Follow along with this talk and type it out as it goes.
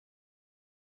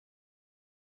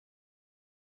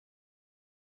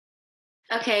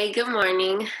Okay, good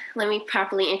morning. Let me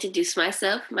properly introduce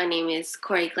myself. My name is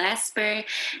Corey Glasper,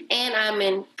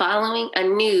 and following a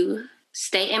new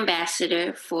state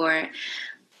ambassador for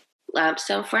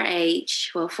Limestone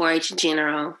 4-H, 4-H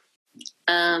General.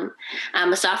 I'm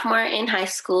a sophomore in high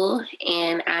school,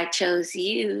 and I chose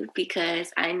you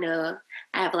because I know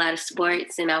I have a lot of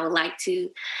sports, and I would like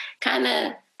to kind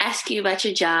of ask you about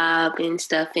your job and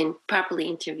stuff and properly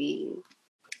interview you.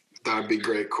 That'd be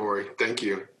great, Corey. Thank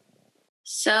you.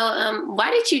 So,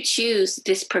 why did you choose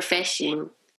this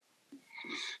profession?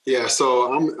 Yeah,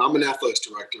 so I'm an athletics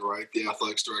director, right? The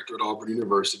athletics director at Auburn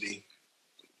University.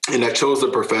 And I chose the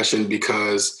profession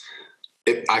because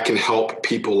I can help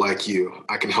people like you.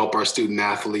 I can help our student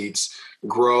athletes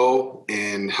grow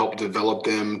and help develop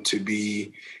them to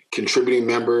be contributing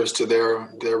members to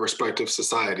their respective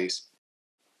societies.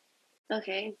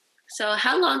 Okay. So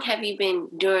how long have you been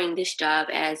doing this job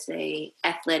as a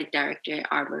athletic director at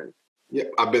Auburn? Yeah,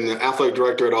 I've been the athletic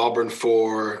director at Auburn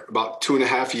for about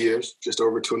 2.5 years, just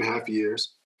over 2.5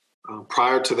 years.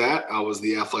 Prior to that, I was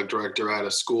the athletic director at a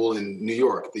school in New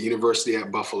York, the University at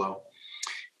Buffalo.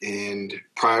 And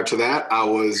prior to that, I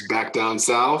was back down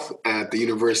south at the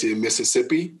University of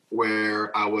Mississippi,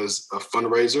 where I was a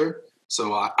fundraiser.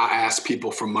 So I asked people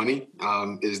for money,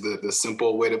 is the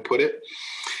simple way to put it.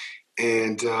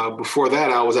 And before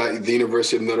that, I was at the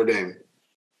University of Notre Dame.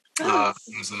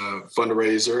 As a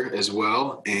fundraiser as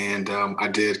well. And I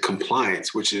did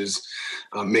compliance, which is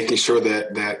making sure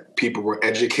that people were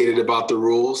educated about the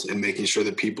rules and making sure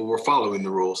that people were following the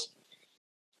rules.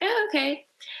 Oh, okay.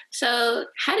 So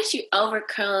how did you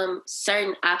overcome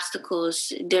certain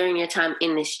obstacles during your time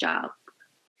in this job?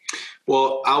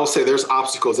 Well, I will say there's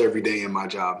obstacles every day in my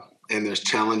job. And there's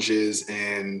challenges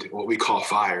and what we call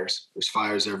fires. There's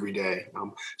fires every day.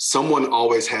 Someone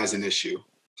always has an issue.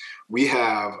 We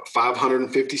have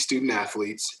 550 student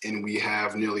athletes, and we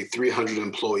have nearly 300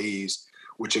 employees,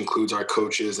 which includes our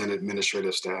coaches and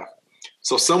administrative staff.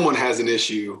 So someone has an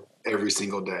issue every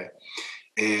single day.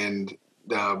 And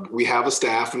we have a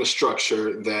staff and a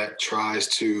structure that tries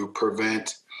to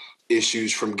prevent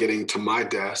issues from getting to my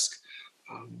desk.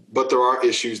 But there are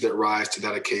issues that rise to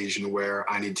that occasion where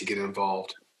I need to get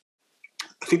involved.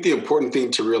 I think the important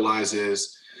thing to realize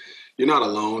is you're not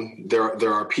alone.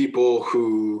 There are people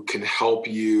who can help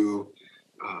you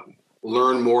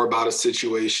learn more about a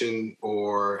situation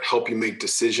or help you make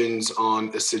decisions on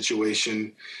a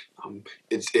situation.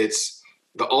 It's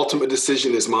the ultimate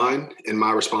decision is mine and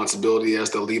my responsibility as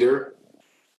the leader.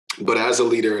 But as a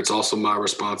leader, it's also my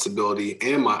responsibility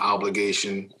and my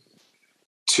obligation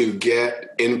to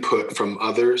get input from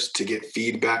others, to get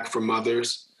feedback from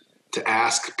others, to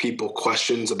ask people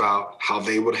questions about how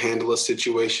they would handle a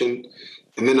situation,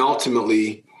 and then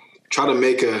ultimately try to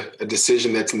make a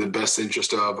decision that's in the best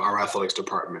interest of our athletics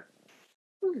department.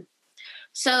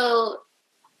 So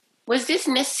was this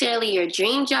necessarily your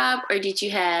dream job, or did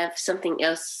you have something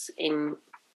else in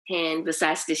hand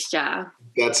besides this job?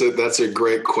 That's a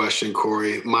great question,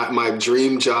 Corey. My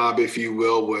dream job, if you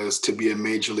will, was to be a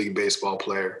Major League Baseball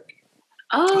player.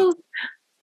 Oh,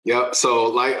 yeah. So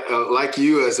like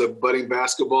you as a budding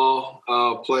basketball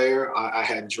player, I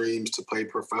had dreams to play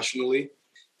professionally.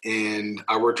 And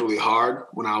I worked really hard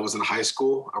when I was in high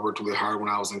school. I worked really hard when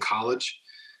I was in college.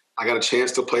 I got a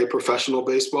chance to play professional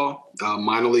baseball,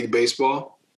 minor league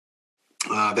baseball.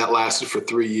 That lasted for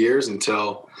 3 years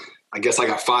until I guess I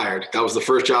got fired. That was the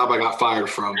first job I got fired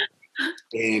from.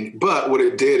 But what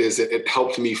it did is it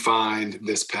helped me find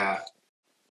this path.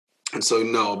 And so,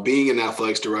 no, being an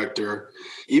athletics director,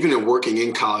 even in working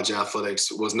in college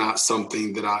athletics, was not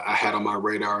something that I had on my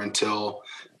radar until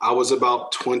I was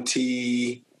about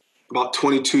 22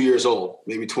 years old,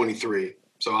 maybe 23.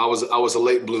 So I was a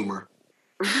late bloomer.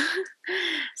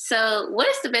 So what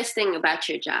is the best thing about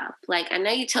your job? Like, I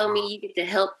know you told me you get to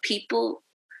help people,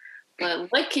 but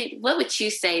what would you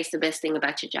say is the best thing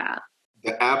about your job?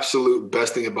 The absolute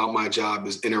best thing about my job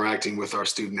is interacting with our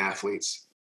student athletes.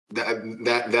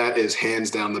 That is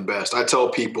hands down the best. I tell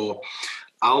people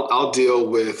I'll deal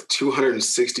with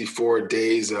 264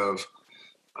 days of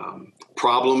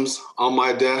problems on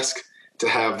my desk to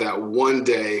have that one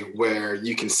day where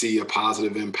you can see a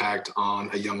positive impact on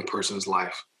a young person's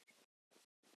life.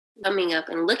 Coming up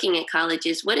and looking at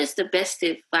colleges, what is the best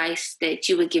advice that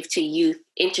you would give to youth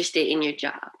interested in your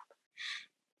job?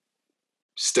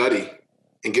 Study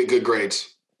and get good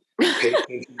grades. Pay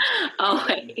attention.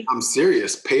 I'm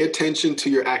serious. Pay attention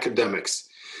to your academics.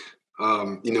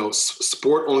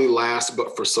 Sport only lasts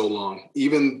but for so long.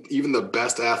 Even the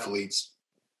best athletes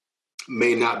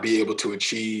may not be able to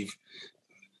achieve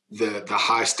the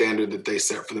high standard that they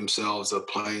set for themselves of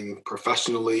playing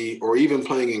professionally or even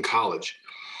playing in college.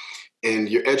 And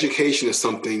your education is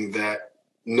something that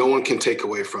no one can take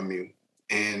away from you.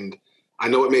 And I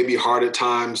know it may be hard at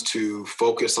times to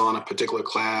focus on a particular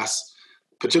class,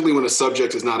 particularly when a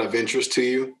subject is not of interest to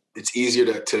you. It's easier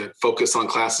to focus on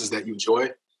classes that you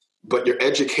enjoy. But your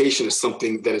education is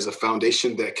something that is a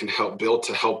foundation that can help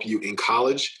you in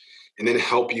college and then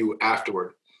help you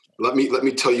afterward. Let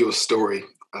me tell you a story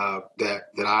that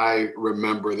I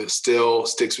remember that still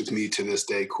sticks with me to this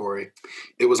day, Corey.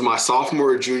 It was my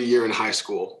sophomore or junior year in high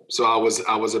school, so I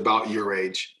was about your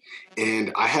age,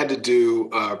 and I had to do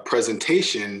a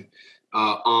presentation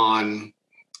on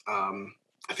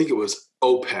I think it was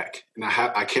OPEC, and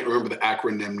I can't remember the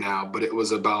acronym now, but it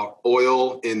was about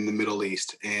oil in the Middle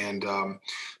East and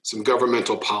some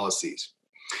governmental policies.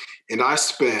 And I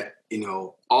spent,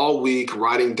 all week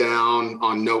writing down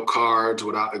on note cards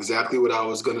exactly what I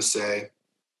was going to say.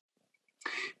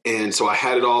 And so I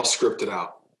had it all scripted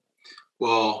out.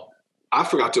 Well, I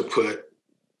forgot to put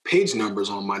page numbers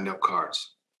on my note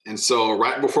cards. And so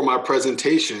right before my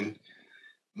presentation,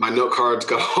 my note cards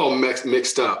got all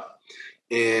mixed up.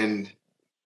 And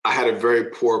I had a very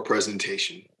poor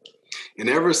presentation. And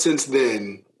ever since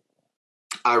then,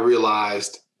 I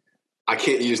realized I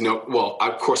can't use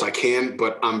of course I can,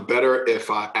 but I'm better if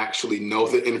I actually know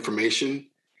the information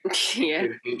Yeah.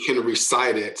 and can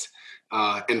recite it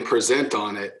and present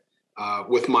on it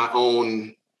with my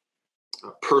own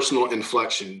personal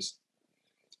inflections.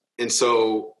 And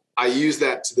so I use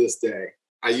that to this day.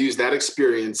 I use that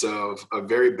experience of a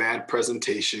very bad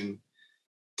presentation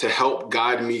to help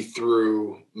guide me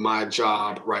through my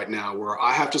job right now, where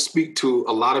I have to speak to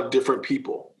a lot of different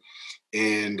people.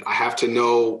 And I have to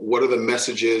know what are the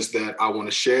messages that I want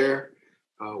to share.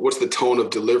 What's the tone of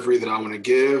delivery that I want to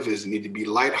give? Does it need to be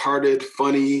lighthearted,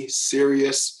 funny,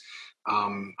 serious?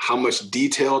 How much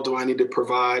detail do I need to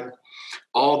provide?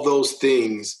 All those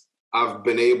things I've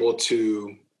been able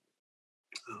to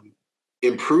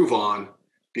improve on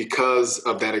because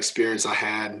of that experience I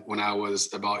had when I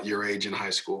was about your age in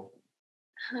high school.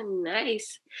 Oh,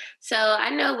 nice. So I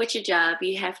know with your job,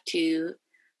 you have to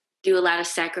do a lot of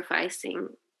sacrificing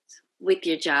with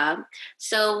your job.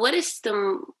 So what is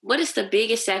the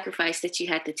biggest sacrifice that you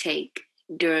had to take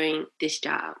during this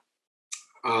job?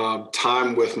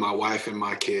 Time with my wife and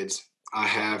my kids. I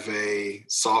have a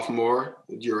sophomore,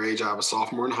 your age, I have a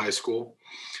sophomore in high school.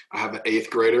 I have an eighth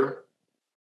grader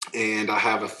and I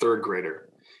have a third grader.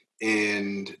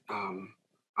 And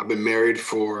I've been married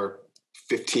for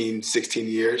 15, 16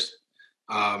 years.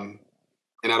 And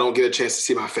I don't get a chance to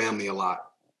see my family a lot.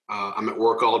 I'm at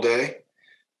work all day.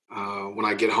 When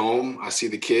I get home, I see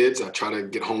the kids. I try to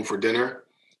get home for dinner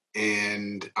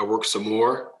and I work some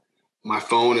more. My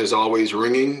phone is always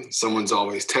ringing. Someone's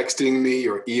always texting me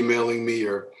or emailing me,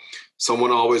 or someone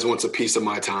always wants a piece of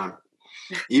my time.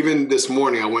 Even this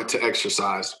morning, I went to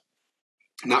exercise.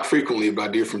 Not frequently, but I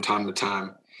do from time to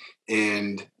time.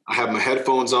 And I have my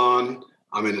headphones on.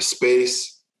 I'm in a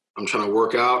space. I'm trying to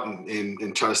work out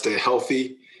and try to stay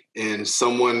healthy. And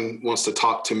someone wants to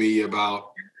talk to me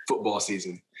about football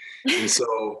season. And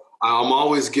so I'm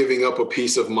always giving up a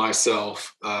piece of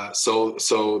myself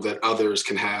so that others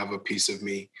can have a piece of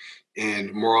me.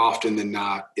 And more often than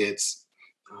not, it's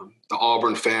the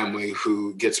Auburn family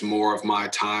who gets more of my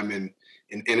time and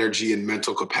energy and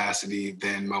mental capacity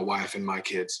than my wife and my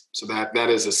kids. So that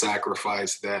is a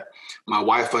sacrifice that my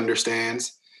wife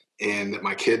understands and that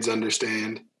my kids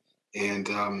understand. And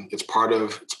it's part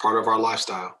of our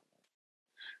lifestyle.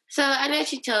 So I know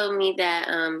you told me that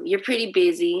you're pretty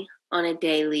busy on a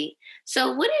daily.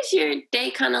 So what is your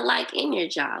day kind of like in your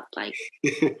job? Like,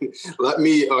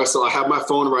 so I have my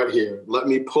phone right here. Let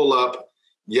me pull up.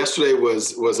 Yesterday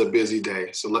was a busy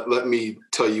day. So let me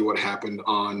tell you what happened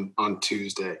on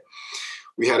Tuesday.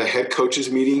 We had a head coaches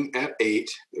meeting at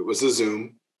 8. It was a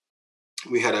Zoom.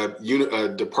 We had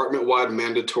a department-wide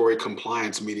mandatory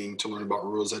compliance meeting to learn about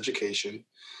rules education.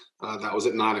 That was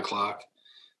at 9 o'clock.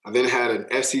 I then had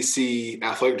an SEC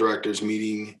athletic directors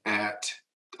meeting at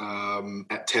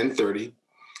 10:30.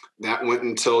 That went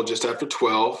until just after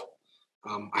 12.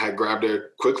 I had grabbed a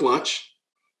quick lunch.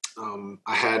 I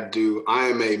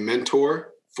am a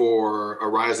mentor for a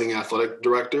rising athletic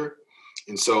director.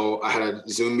 And so I had a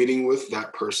Zoom meeting with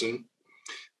that person.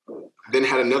 I then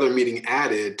had another meeting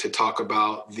added to talk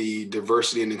about the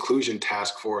diversity and inclusion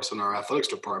task force in our athletics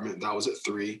department. That was at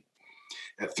 3.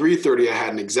 At 3:30, I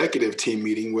had an executive team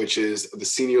meeting, which is the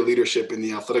senior leadership in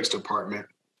the athletics department.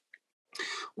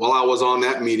 While I was on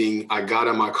that meeting, I got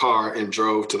in my car and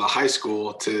drove to the high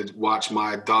school to watch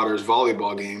my daughter's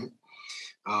volleyball game.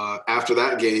 After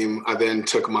that game, I then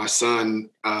took my son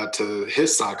to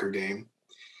his soccer game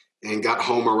and got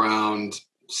home around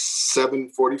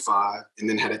 7:45, and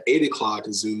then had an 8 o'clock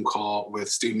Zoom call with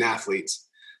student athletes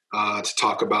to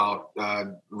talk about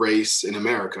race in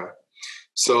America.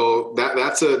 So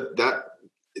that's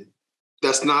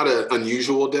not an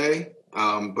unusual day,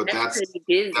 but That's that's pretty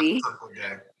busy. a typical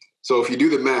day. So if you do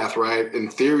the math, right, in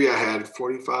theory, I had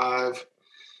 45.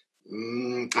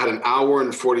 I had an hour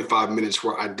and 45 minutes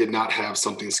where I did not have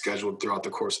something scheduled throughout the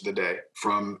course of the day,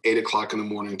 from 8 o'clock in the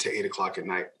morning to 8 o'clock at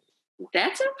night.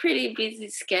 That's a pretty busy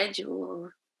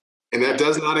schedule. And that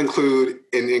does not include,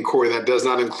 and Corey, that does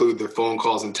not include the phone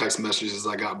calls and text messages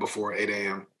I got before 8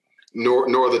 a.m.,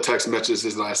 nor the text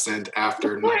messages that I sent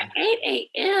after Before 9. 8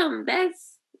 a.m.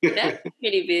 That's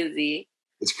pretty busy.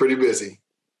 It's pretty busy.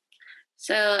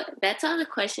 So that's all the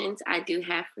questions I do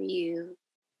have for you.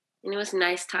 And it was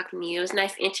nice talking to you. It was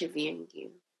nice interviewing you.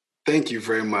 Thank you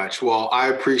very much. Well, I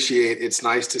appreciate it. It's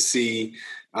nice to see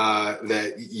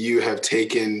that you have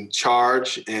taken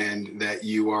charge and that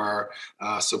you are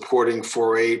supporting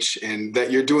 4-H and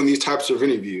that you're doing these types of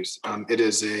interviews.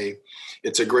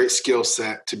 It's a great skill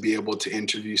set to be able to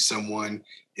interview someone.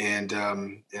 And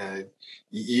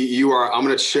you are. I'm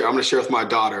going to share with my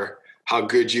daughter how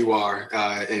good you are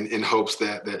in hopes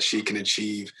that she can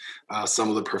achieve some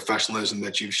of the professionalism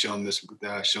that you've shown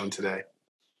today.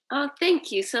 Oh,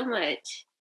 thank you so much.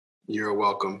 You're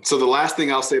welcome. So the last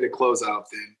thing I'll say to close out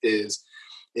then is,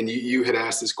 and you had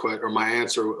asked this question, or my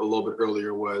answer a little bit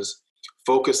earlier was,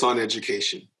 focus on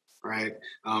education, right?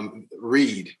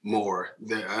 Read more.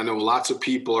 I know lots of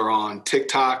people are on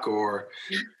TikTok or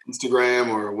Instagram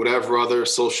or whatever other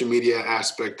social media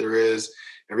aspect there is.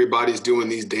 Everybody's doing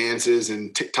these dances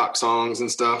and TikTok songs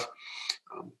and stuff.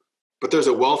 But there's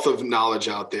a wealth of knowledge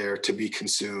out there to be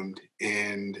consumed.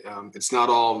 And it's not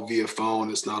all via phone.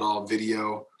 It's not all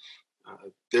video.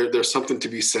 There's something to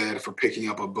be said for picking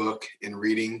up a book and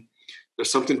reading.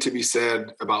 There's something to be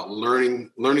said about learning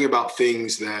about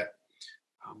things that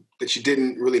you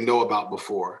didn't really know about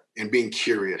before and being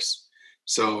curious.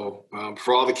 So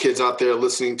for all the kids out there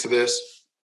listening to this,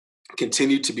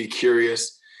 continue to be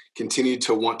curious, continue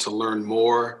to want to learn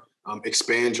more,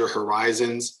 expand your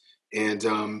horizons. And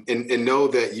know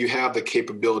that you have the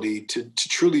capability to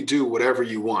truly do whatever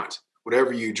you want,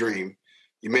 whatever you dream.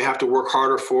 You may have to work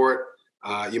harder for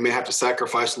it. You may have to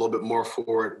sacrifice a little bit more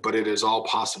for it, but it is all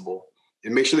possible.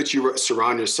 And make sure that you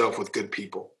surround yourself with good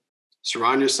people.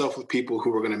 Surround yourself with people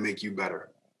who are going to make you better,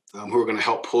 who are going to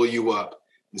help pull you up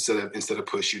instead of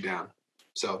push you down.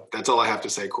 So that's all I have to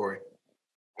say, Corey.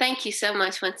 Thank you so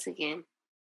much once again.